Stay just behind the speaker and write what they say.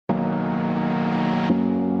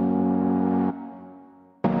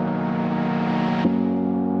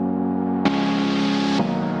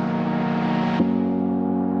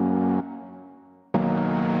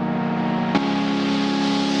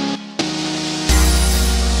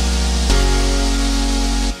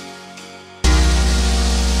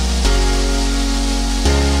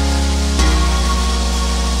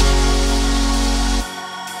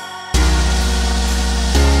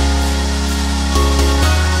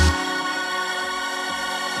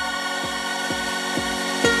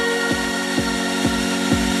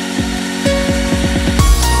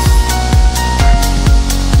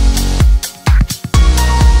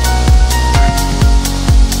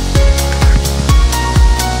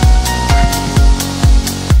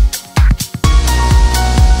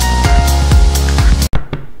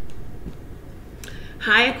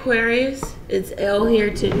It's Elle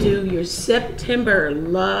here to do your September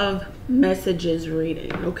love messages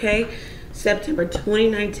reading, okay? September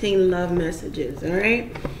 2019 love messages, all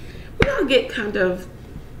right? We're going to get kind of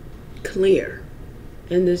clear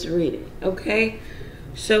in this reading, okay?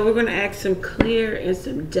 So we're going to ask some clear and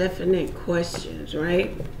some definite questions,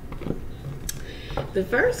 right? The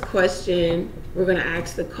first question we're going to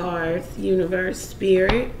ask the cards, Universe,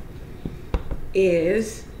 Spirit,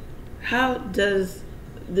 is how does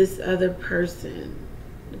this other person,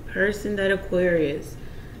 the person that Aquarius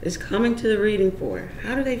is coming to the reading for,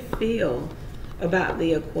 how do they feel about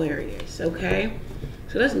the Aquarius, okay?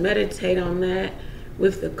 So let's meditate on that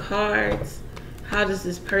with the cards. How does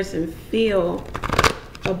this person feel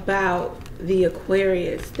about the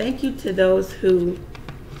Aquarius? Thank you to those who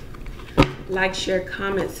like, share,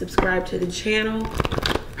 comment, subscribe to the channel,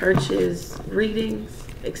 purchase readings,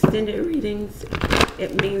 extended readings.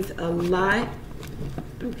 It means a lot.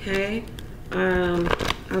 Okay, I'll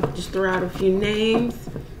just throw out a few names.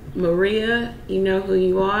 Maria, you know who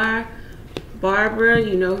you are. Barbara,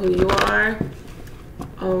 you know who you are.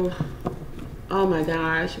 Oh my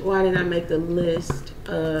gosh, why did I make the list?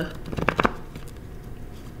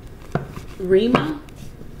 Rima,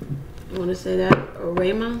 I want to say that, or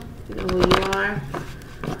Rama, you know who you are.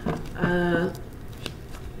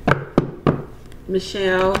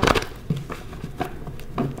 Michelle,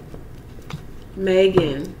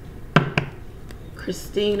 Megan,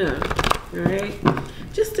 Christina, all right?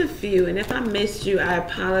 Just a few, and if I missed you, I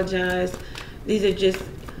apologize. These are just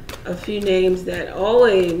a few names that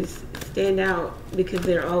always stand out because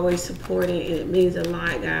they're always supporting, and it means a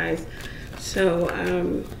lot, guys. So,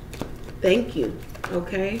 thank you,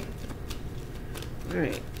 okay? All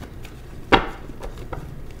right.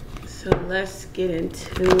 So let's get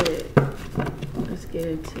into it. Let's get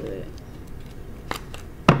into it.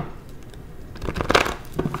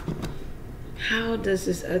 How does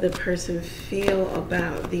this other person feel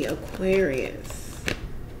about the Aquarius?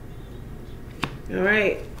 All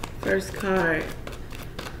right, first card.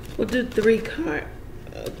 We'll do 3 cards.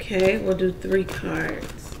 Okay, we'll do 3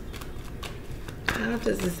 cards. How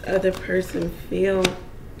does this other person feel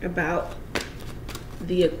about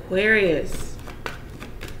the Aquarius?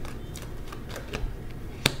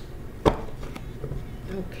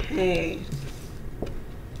 Okay.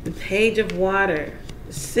 The Page of Water.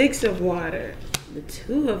 6 of Water, the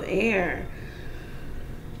 2 of Air.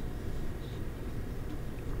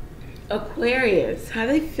 Aquarius, how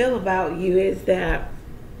they feel about you is that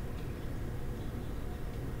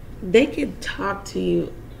they can talk to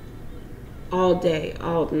you all day,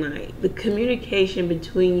 all night. The communication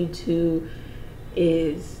between you two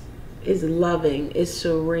is loving, is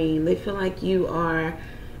serene. They feel like you are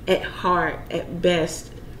at heart, at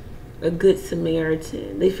best, a good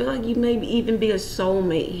Samaritan. They feel like you may even be a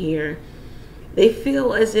soulmate here. They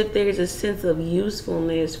feel as if there's a sense of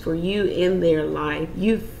usefulness for you in their life.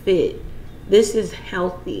 You fit. This is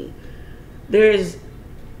healthy. There's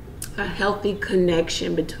a healthy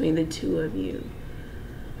connection between the two of you.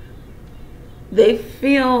 They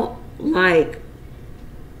feel like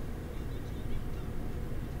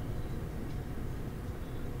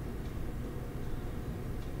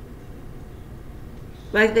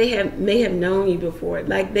they may have known you before,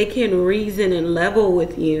 like they can reason and level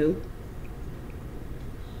with you.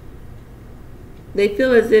 They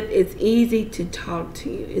feel as if it's easy to talk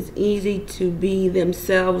to you. It's easy to be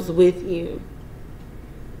themselves with you.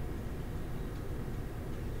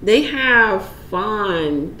 They have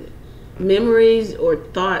fond memories or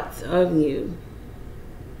thoughts of you.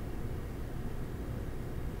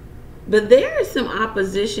 But there is some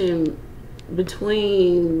opposition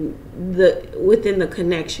within the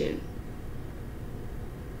connection.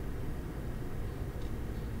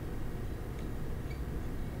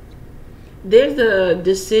 There's a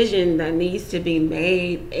decision that needs to be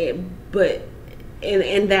made, but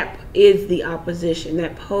that is the opposition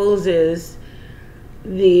that poses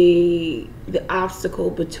the obstacle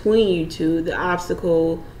between you two, the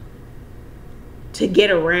obstacle to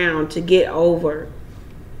get around, to get over,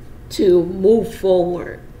 to move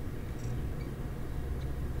forward.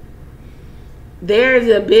 There's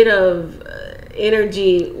a bit of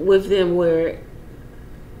energy with them where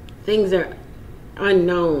things are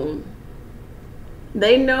unknown.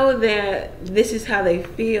 They know that this is how they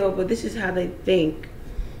feel, but this is how they think.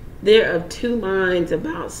 They're of 2 minds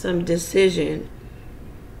about some decision.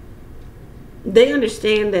 They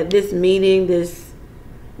understand that this meeting, this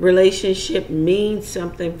relationship means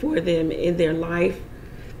something for them in their life.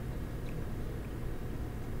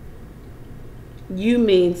 You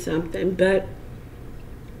mean something, but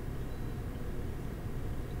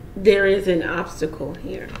there is an obstacle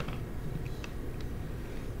here.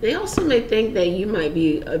 They also may think that you might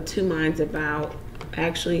be of two minds about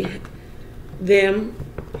actually them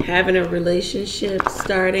having a relationship,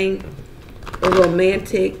 starting a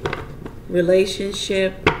romantic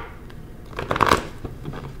relationship.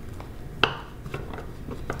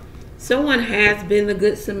 Someone has been the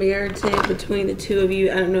good Samaritan between the two of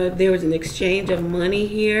you. I don't know if there was an exchange of money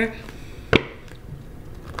here.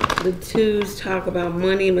 The twos talk about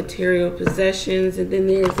money, material possessions, and then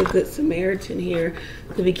there's a good Samaritan here.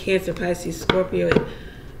 Could be Cancer, Pisces, Scorpio,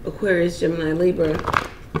 Aquarius, Gemini, Libra.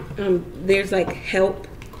 There's like help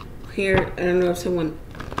here. I don't know if someone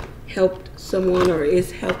helped someone or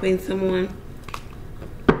is helping someone.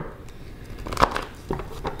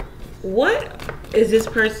 What is this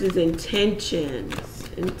person's intentions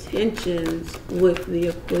with the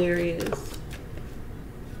Aquarius?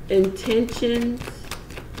 Intentions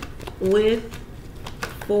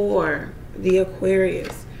for the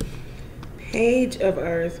Aquarius. Page of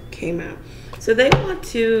Earth came out. So they want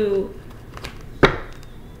to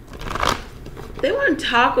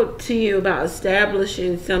talk to you about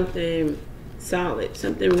establishing something solid,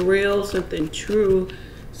 something real, something true,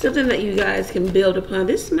 something that you guys can build upon.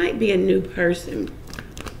 This might be a new person.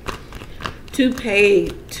 Two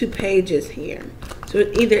pages here.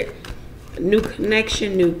 So either a new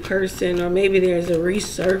connection, new person, or maybe there's a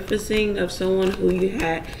resurfacing of someone who you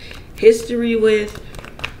had history with,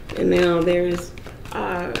 and now there's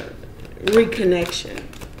reconnection.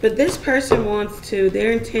 But this person wants to,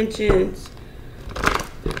 their intentions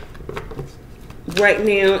right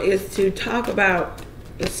now is to talk about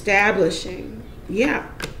establishing,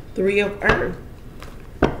 Three of Earth.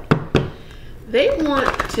 They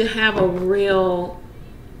want to have a real,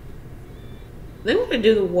 they want to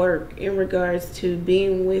do the work in regards to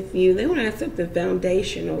being with you. They want to have something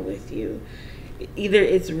foundational with you. Either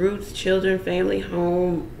it's roots, children, family,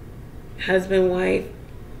 home, husband, wife.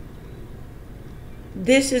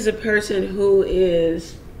 This is a person who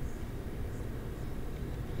is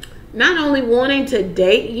not only wanting to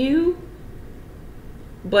date you,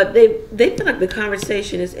 but they feel like the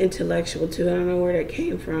conversation is intellectual too. I don't know where that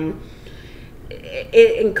came from.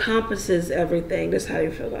 It encompasses everything. That's how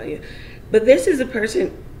they feel about you. But this is a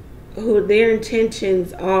person who their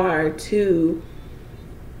intentions are to,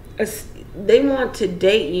 they want to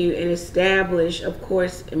date you and establish, of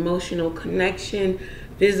course, emotional connection,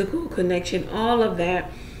 physical connection, all of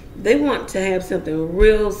that. They want to have something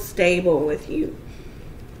real stable with you.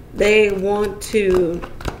 They want to,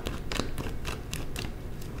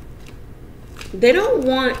 they don't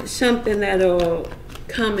want something that'll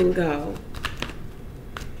come and go.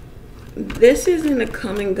 This isn't a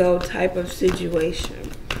come and go type of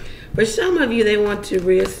situation. For some of you, they want to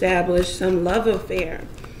reestablish some love affair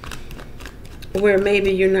where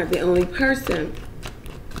maybe you're not the only person.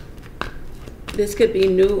 This could be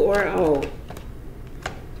new or old.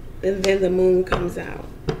 And then the moon comes out.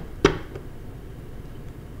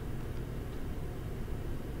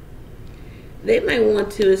 They might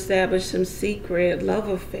want to establish some secret love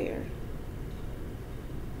affair.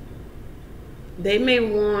 They may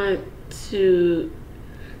want to,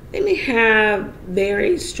 they may have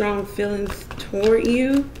very strong feelings toward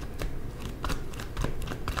you.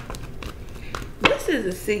 This is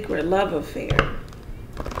a secret love affair.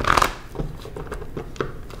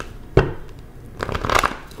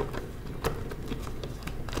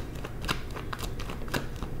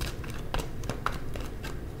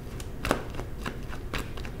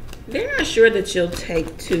 They're not sure that you'll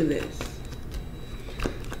take to this.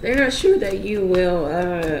 They're not sure that you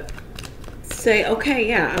will say, okay,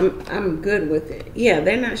 yeah, I'm good with it. Yeah,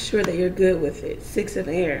 they're not sure that you're good with it. Six of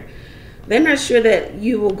Air. They're not sure that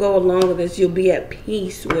you will go along with this. You'll be at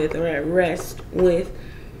peace with or at rest with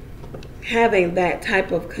having that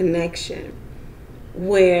type of connection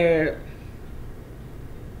where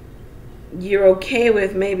you're okay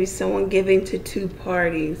with maybe someone giving to two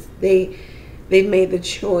parties. They've made the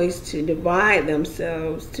choice to divide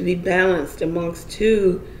themselves to be balanced amongst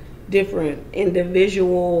two different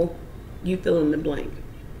individual, you fill in the blank.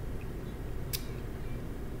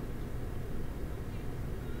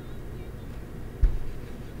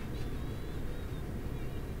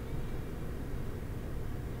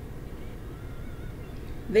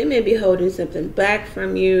 They may be holding something back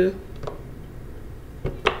from you.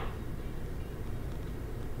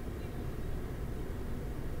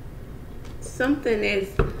 Something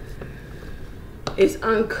is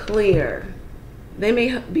unclear. They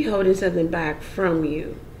may be holding something back from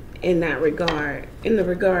you in that regard, in the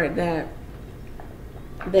regard that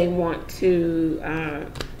they want to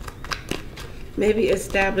maybe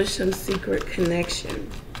establish some secret connection.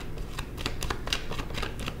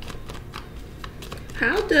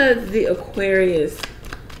 How does the Aquarius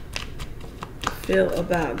feel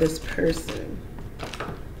about this person?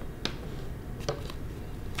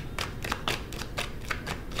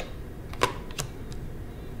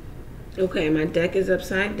 Okay, my deck is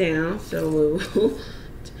upside down, so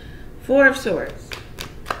Four of Swords.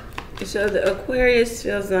 So the Aquarius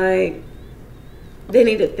feels like they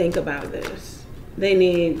need to think about this. They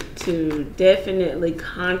need to definitely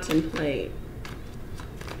contemplate.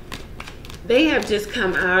 They have just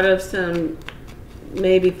come out of some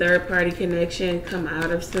maybe third-party connection, come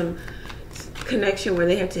out of some connection where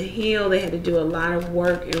they had to heal. They had to do a lot of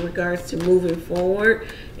work in regards to moving forward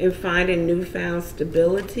and finding newfound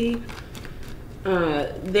stability.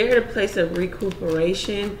 They're at a place of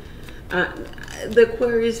recuperation. The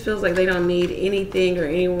Aquarius feels like they don't need anything or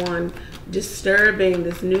anyone disturbing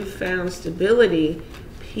this newfound stability,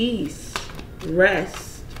 peace,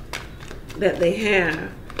 rest that they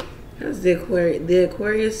have. Because the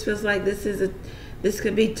Aquarius feels like this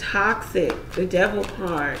could be toxic. The Devil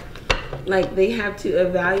card, like they have to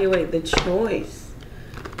evaluate the choice,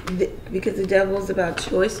 because the Devil is about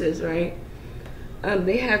choices, right?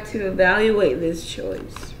 They have to evaluate this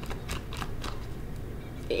choice.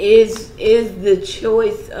 Is the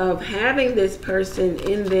choice of having this person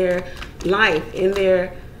in their life, in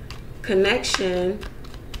their connection,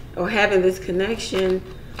 or having this connection,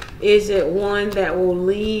 is it one that will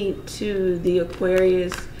lead to the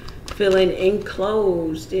Aquarius feeling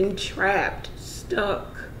enclosed, entrapped,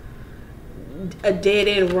 stuck, a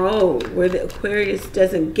dead-end road where the Aquarius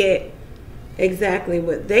doesn't get exactly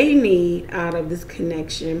what they need out of this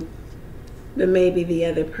connection, but maybe the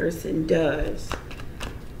other person does?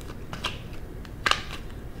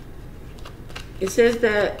 It says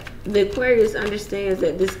that the Aquarius understands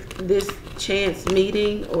that this chance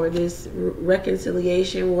meeting or this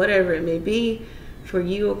reconciliation, whatever it may be for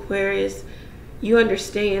you, Aquarius, you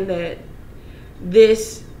understand that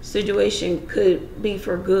this situation could be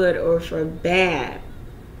for good or for bad.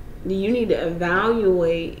 You need to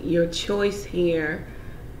evaluate your choice here,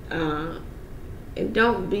 and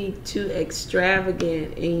don't be too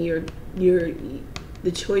extravagant in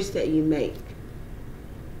the choice that you make.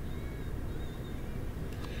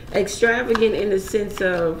 Extravagant in the sense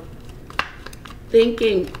of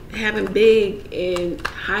thinking, having big and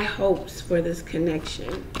high hopes for this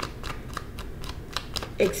connection,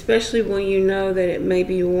 especially when you know that it may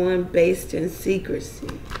be one based in secrecy,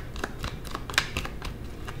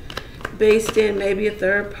 based in maybe a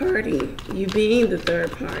third party, you being the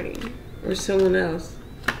third party, or someone else.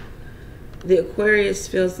 The Aquarius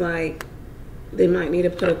feels like they might need to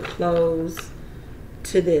put a close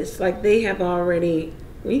to this. Like they have already,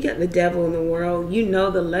 when you got the Devil in the world, you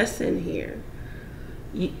know the lesson here.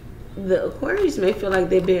 The Aquarius may feel like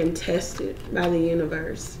they're being tested by the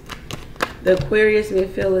universe. The Aquarius may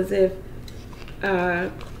feel as if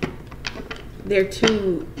they're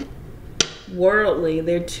too worldly,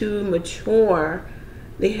 they're too mature,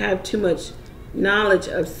 they have too much knowledge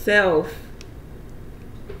of self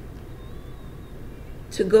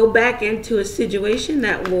to go back into a situation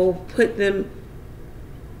that will put them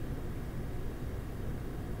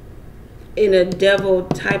in a Devil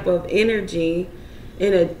type of energy,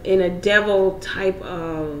 in a Devil type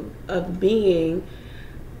of being.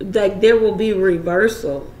 Like there will be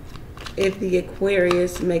reversal if the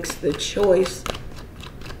Aquarius makes the choice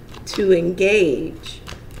to engage.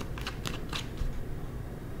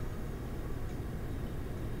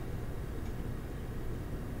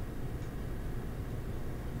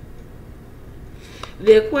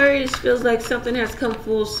 The Aquarius feels like something has come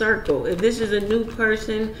full circle. If this is a new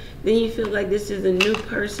person, then you feel like this is a new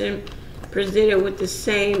person presented with the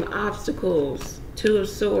same obstacles, Two of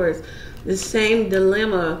Swords, the same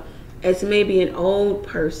dilemma as maybe an old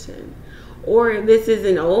person. Or if this is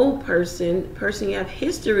an old person you have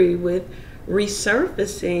history with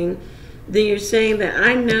resurfacing, then you're saying that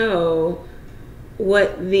I know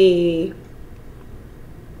what the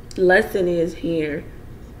lesson is here.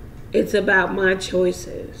 It's about my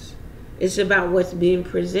choices. It's about what's being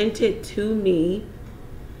presented to me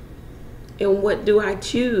and what do I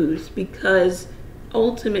choose, because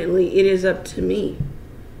ultimately it is up to me.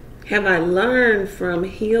 Have I learned from,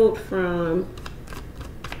 healed from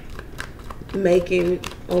making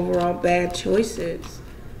overall bad choices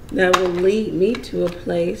that will lead me to a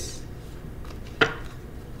place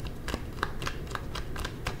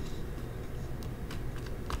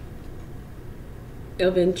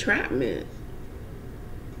of entrapment?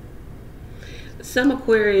 Some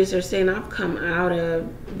Aquarius are saying I've come out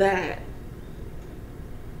of that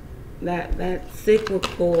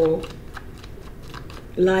cyclical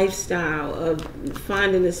lifestyle of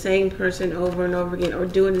finding the same person over and over again, or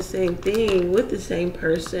doing the same thing with the same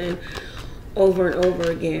person over and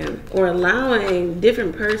over again, or allowing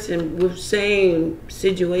different person with same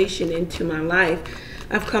situation into my life.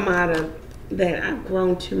 I've come out of that. I've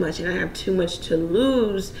grown too much, and I have too much to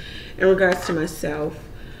lose in regards to myself,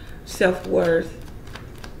 self-worth,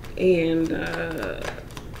 and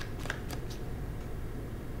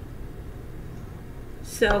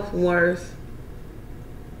self-worth,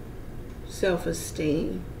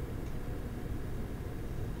 self-esteem,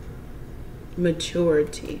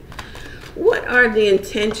 maturity. What are the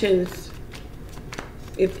intentions,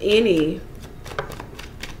 if any,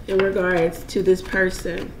 in regards to this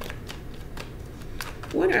person?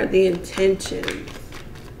 What are the intentions?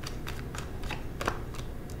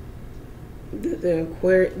 The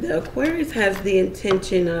Aquarius has the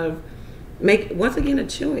intention of once again, a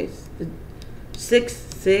choice. The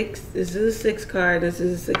 6-6. This is a 6 card. This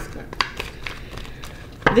is a 6 card.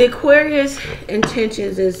 The Aquarius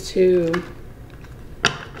intentions is to,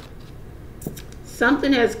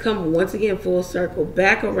 something has come once again full circle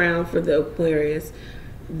back around for the Aquarius.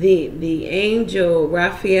 The angel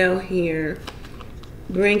Raphael here,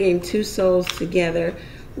 bringing two souls together.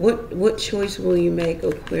 What choice will you make,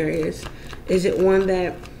 Aquarius? Is it one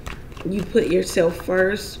that you put yourself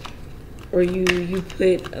first, or you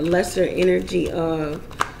put a lesser energy of,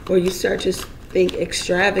 or you start to think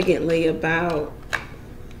extravagantly about?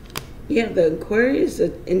 Yeah, the Aquarius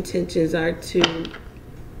intentions are to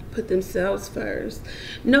put themselves first.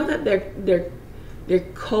 Know that their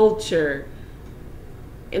culture,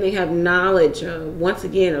 and they have knowledge of, once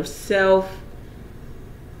again, of self,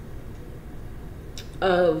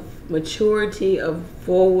 of maturity, of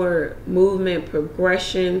forward movement,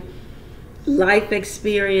 progression, life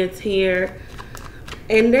experience here.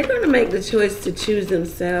 And they're going to make the choice to choose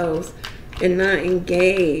themselves and not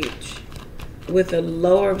engage with a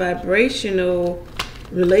lower vibrational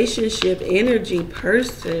relationship energy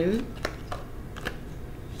person.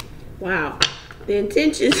 Wow. The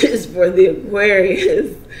intention is for the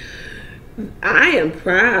Aquarius. I am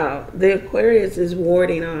proud. The Aquarius is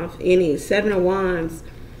warding off any 7 of Wands.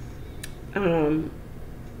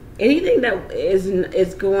 Anything that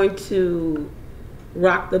is going to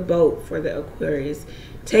rock the boat for the Aquarius.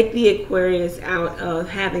 Take the Aquarius out of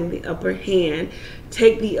having the upper hand.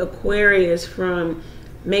 Take the Aquarius from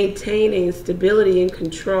maintaining stability and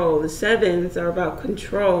control. The 7s are about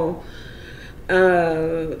control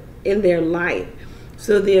in their life.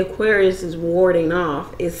 So the Aquarius is warding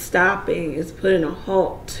off, is stopping, is putting a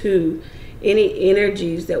halt to any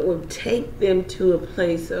energies that will take them to a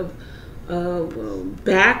place of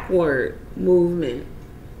backward movement.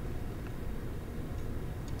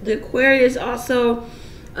 The Aquarius also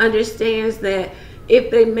understands that if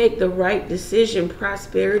they make the right decision,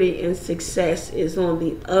 prosperity and success is on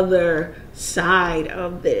the other side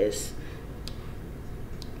of this.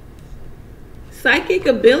 Psychic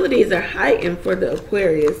abilities are heightened for the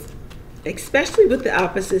Aquarius, especially with the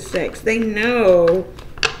opposite sex. They know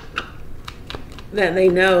that they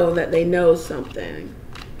know something.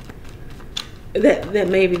 That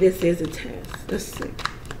maybe this is a test. Let's see.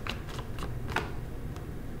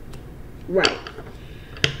 Right.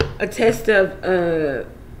 A test of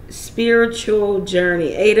spiritual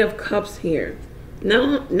journey. 8 of Cups here.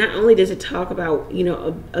 Not only does it talk about,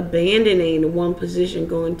 abandoning one position,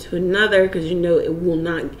 going to another, because it will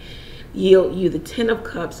not yield you the 10 of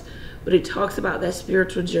Cups, but it talks about that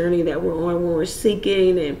spiritual journey that we're on when we're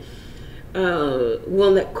seeking and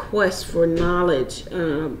on that quest for knowledge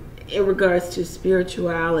in regards to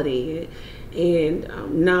spirituality and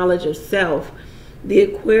knowledge of self. The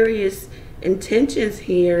Aquarius intentions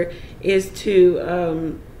here is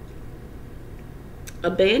to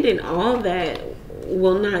abandon all that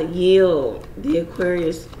will not yield the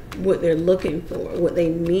Aquarius what they're looking for, what they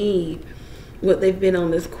need, what they've been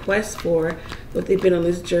on this quest for, what they've been on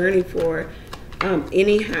this journey for.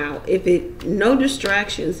 Anyhow, no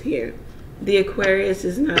distractions here. The Aquarius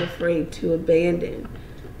is not afraid to abandon,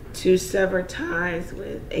 to sever ties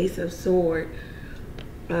with Ace of Swords,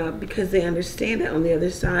 because they understand that on the other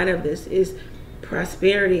side of this is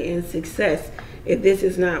prosperity and success. If this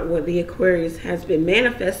is not what the Aquarius has been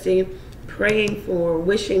manifesting, praying for,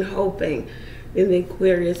 wishing, hoping, then the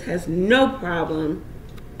Aquarius has no problem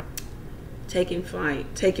taking flight,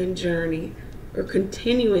 taking journey, or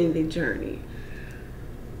continuing the journey.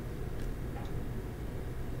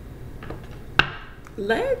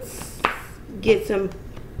 Let's get some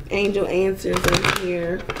angel answers in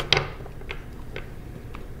here.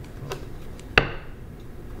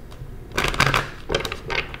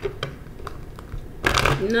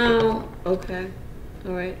 No. Okay.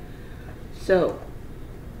 All right. So,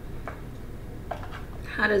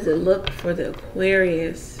 how does it look for the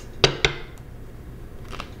Aquarius?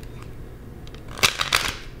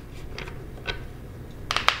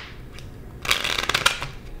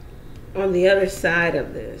 On the other side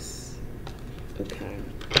of this. Okay.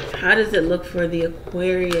 How does it look for the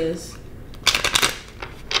Aquarius?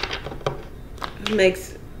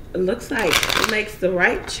 It looks like it makes the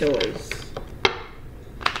right choice.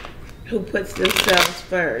 Who puts themselves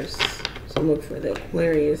first. So look for the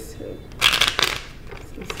Aquarius who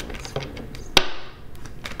puts themselves first.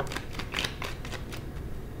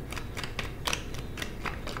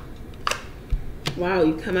 Wow,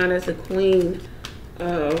 you come out as a Queen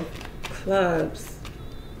of Clubs.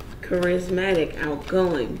 Charismatic,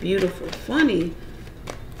 outgoing, beautiful, funny,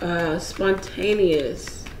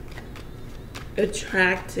 spontaneous,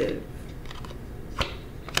 attractive.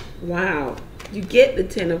 Wow. You get the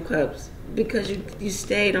 10 of Cups because you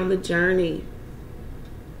stayed on the journey.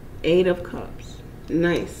 8 of Cups.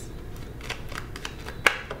 Nice.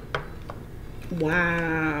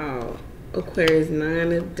 Wow. Aquarius,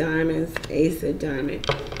 9 of Diamonds, Ace of Diamonds.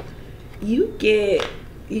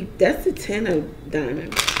 That's the 10 of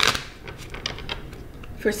Diamonds.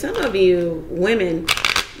 For some of you women,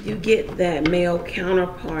 you get that male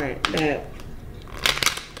counterpart that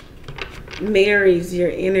marries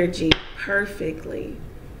your energy perfectly.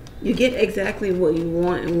 You get exactly what you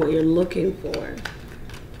want and what you're looking for.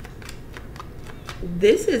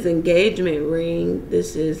 This is engagement ring.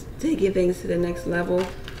 This is taking things to the next level.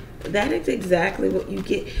 That is exactly what you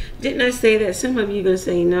get. Didn't I say that some of you are going to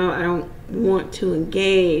say, no, I don't want to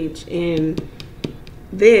engage in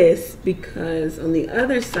this, because on the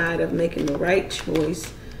other side of making the right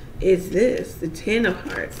choice is this, the 10 of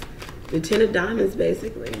Hearts, the 10 of Diamonds,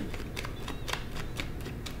 basically.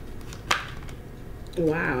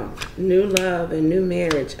 Wow. New love and new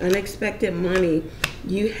marriage, unexpected money.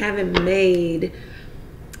 You haven't made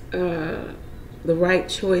the right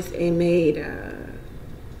choice and made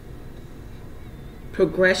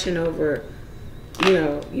progression over,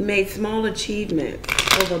 you made small achievements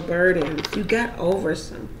over burdens. You got over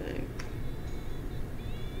something.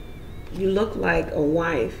 You look like a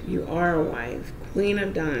wife. You are a wife. Queen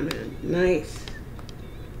of Diamonds. Nice.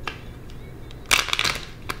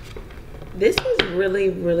 This was really,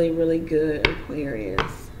 really, really good,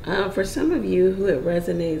 Aquarius. For some of you who it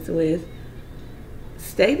resonates with,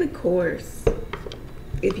 stay the course.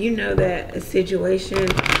 If you know that a situation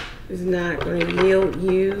is not going to yield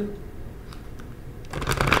you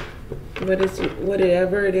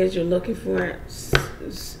whatever it is you're looking for,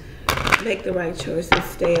 make the right choice and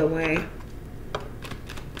stay away.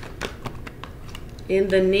 In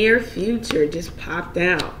the near future just popped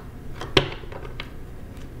out.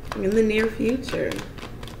 In the near future.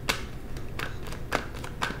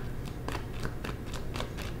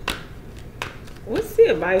 What's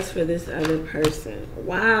the advice for this other person?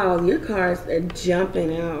 Wow, your cards are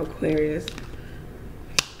jumping out, Aquarius.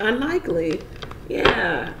 Unlikely.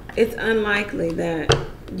 Yeah, it's unlikely that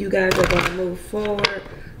you guys are going to move forward.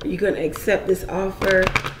 You're going to accept this offer.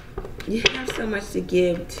 You have so much to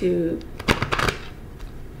give to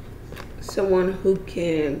someone who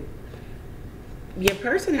can. Your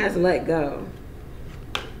person has let go.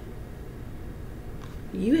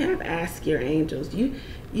 You have asked your angels. You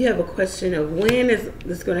have a question of when is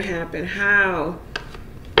this going to happen? How?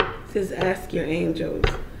 It says ask your angels.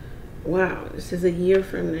 Wow, this is a year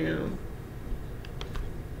from now.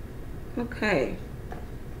 Okay.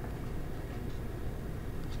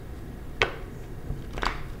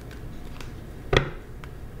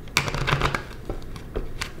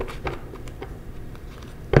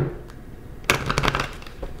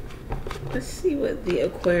 Let's see what the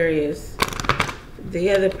Aquarius,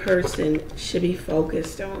 the other person, should be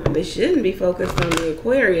focused on. They shouldn't be focused on the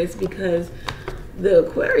Aquarius, because the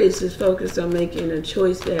Aquarius is focused on making a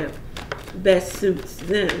choice that best suits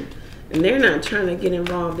them. And they're not trying to get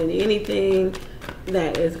involved in anything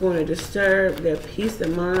that is going to disturb their peace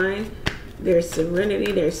of mind, their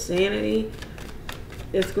serenity, their sanity.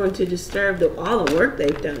 It's going to disturb all the work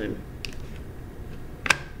they've done.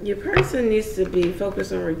 Your person needs to be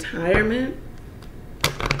focused on retirement,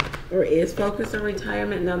 or is focused on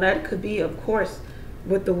retirement. Now that could be, of course,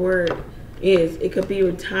 what the word is. It could be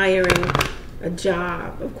retiring a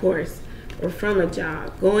job, of course, or from a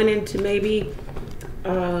job, going into maybe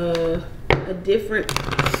a different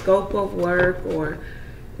scope of work, or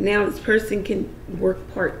now this person can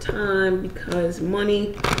work part-time because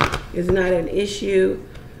money is not an issue.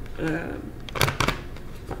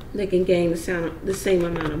 They can gain the same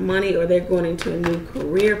amount of money, or they're going into a new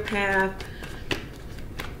career path.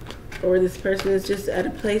 or this person is just at a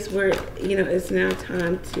place where, you know, it's now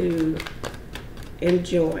time to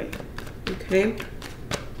enjoy. Okay?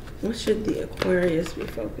 What should the Aquarius be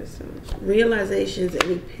focused on? Realizations and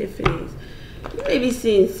epiphanies. You may be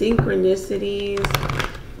seeing synchronicities.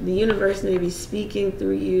 The universe may be speaking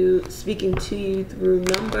to you through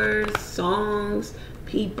numbers, songs,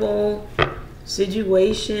 people,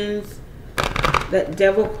 situations. That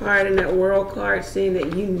Devil card and that World card saying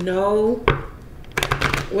that you know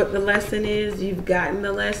what the lesson is. You've gotten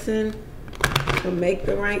the lesson. So make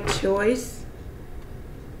the right choice.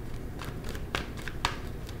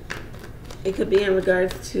 It could be in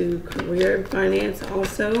regards to career and finance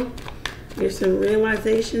also. There's some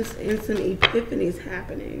realizations and some epiphanies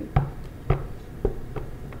happening.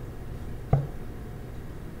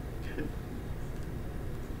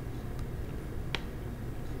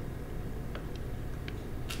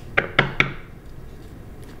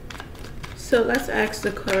 So let's ask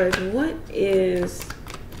the cards, what is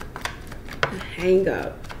the hang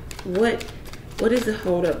up? What is the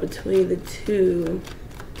hold up between the two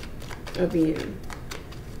of you?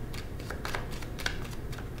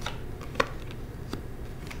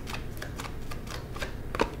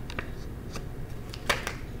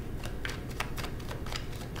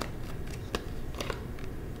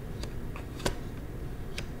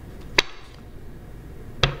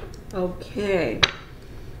 Okay.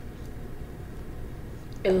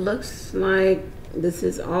 It looks like this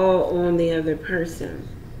is all on the other person.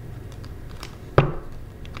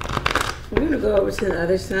 We're going to go over to the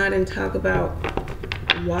other side and talk about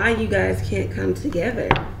why you guys can't come together.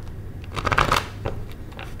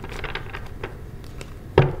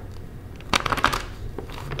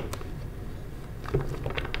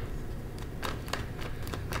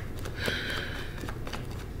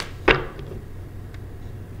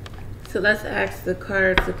 So let's ask the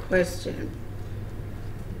cards a question.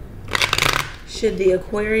 Should the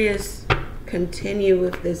Aquarius continue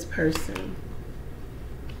with this person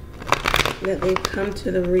that they've come to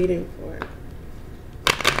the reading for?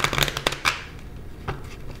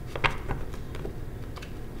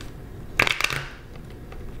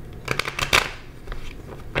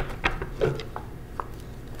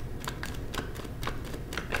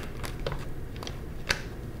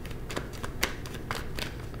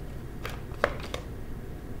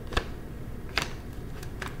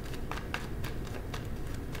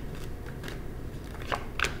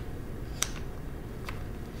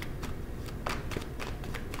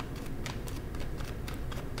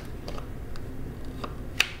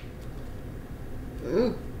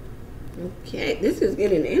 Okay, this is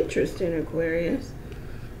getting interesting, Aquarius.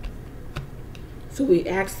 So we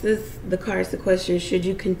asked the cards the question, should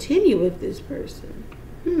you continue with this person?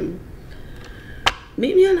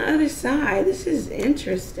 Meet me on the other side. This is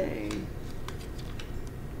interesting.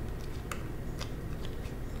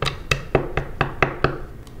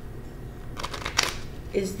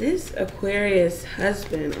 Is this Aquarius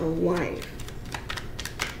husband or wife?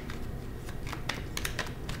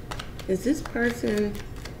 Is this person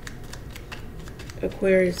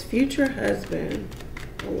Aquarius future husband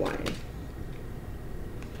or wife?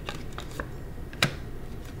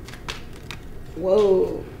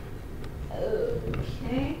 Whoa.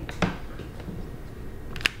 Okay.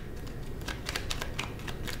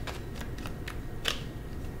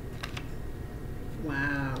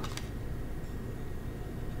 Wow.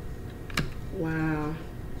 Wow.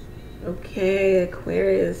 Okay,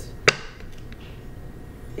 Aquarius.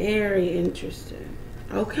 Very interesting.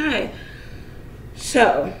 Okay.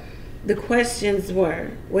 So, the questions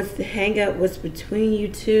were, what's the hang up? What's between you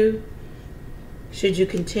two? Should you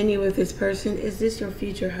continue with this person? Is this your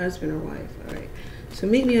future husband or wife? All right. So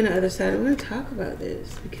meet me on the other side. I'm going to talk about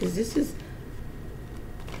this because this is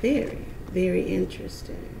very, very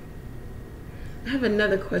interesting. I have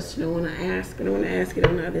another question I want to ask, and I want to ask it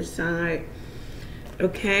on the other side.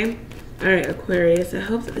 Okay? All right, Aquarius. I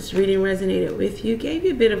hope that this reading resonated with you, gave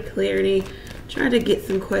you a bit of clarity, tried to get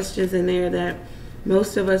some questions in there that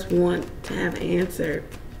most of us want to have answered.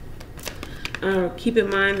 Keep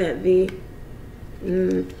in mind that the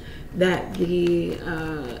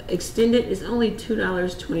extended is only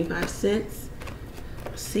 $2.25.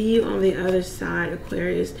 See you on the other side,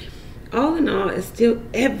 Aquarius. All in all, it's still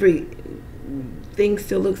everything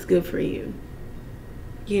still looks good for you.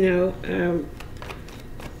 You know,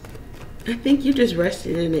 I think you're just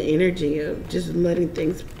resting in the energy of just letting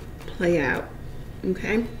things play out.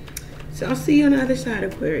 Okay? So I'll see you on the other side,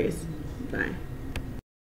 Aquarius. Bye.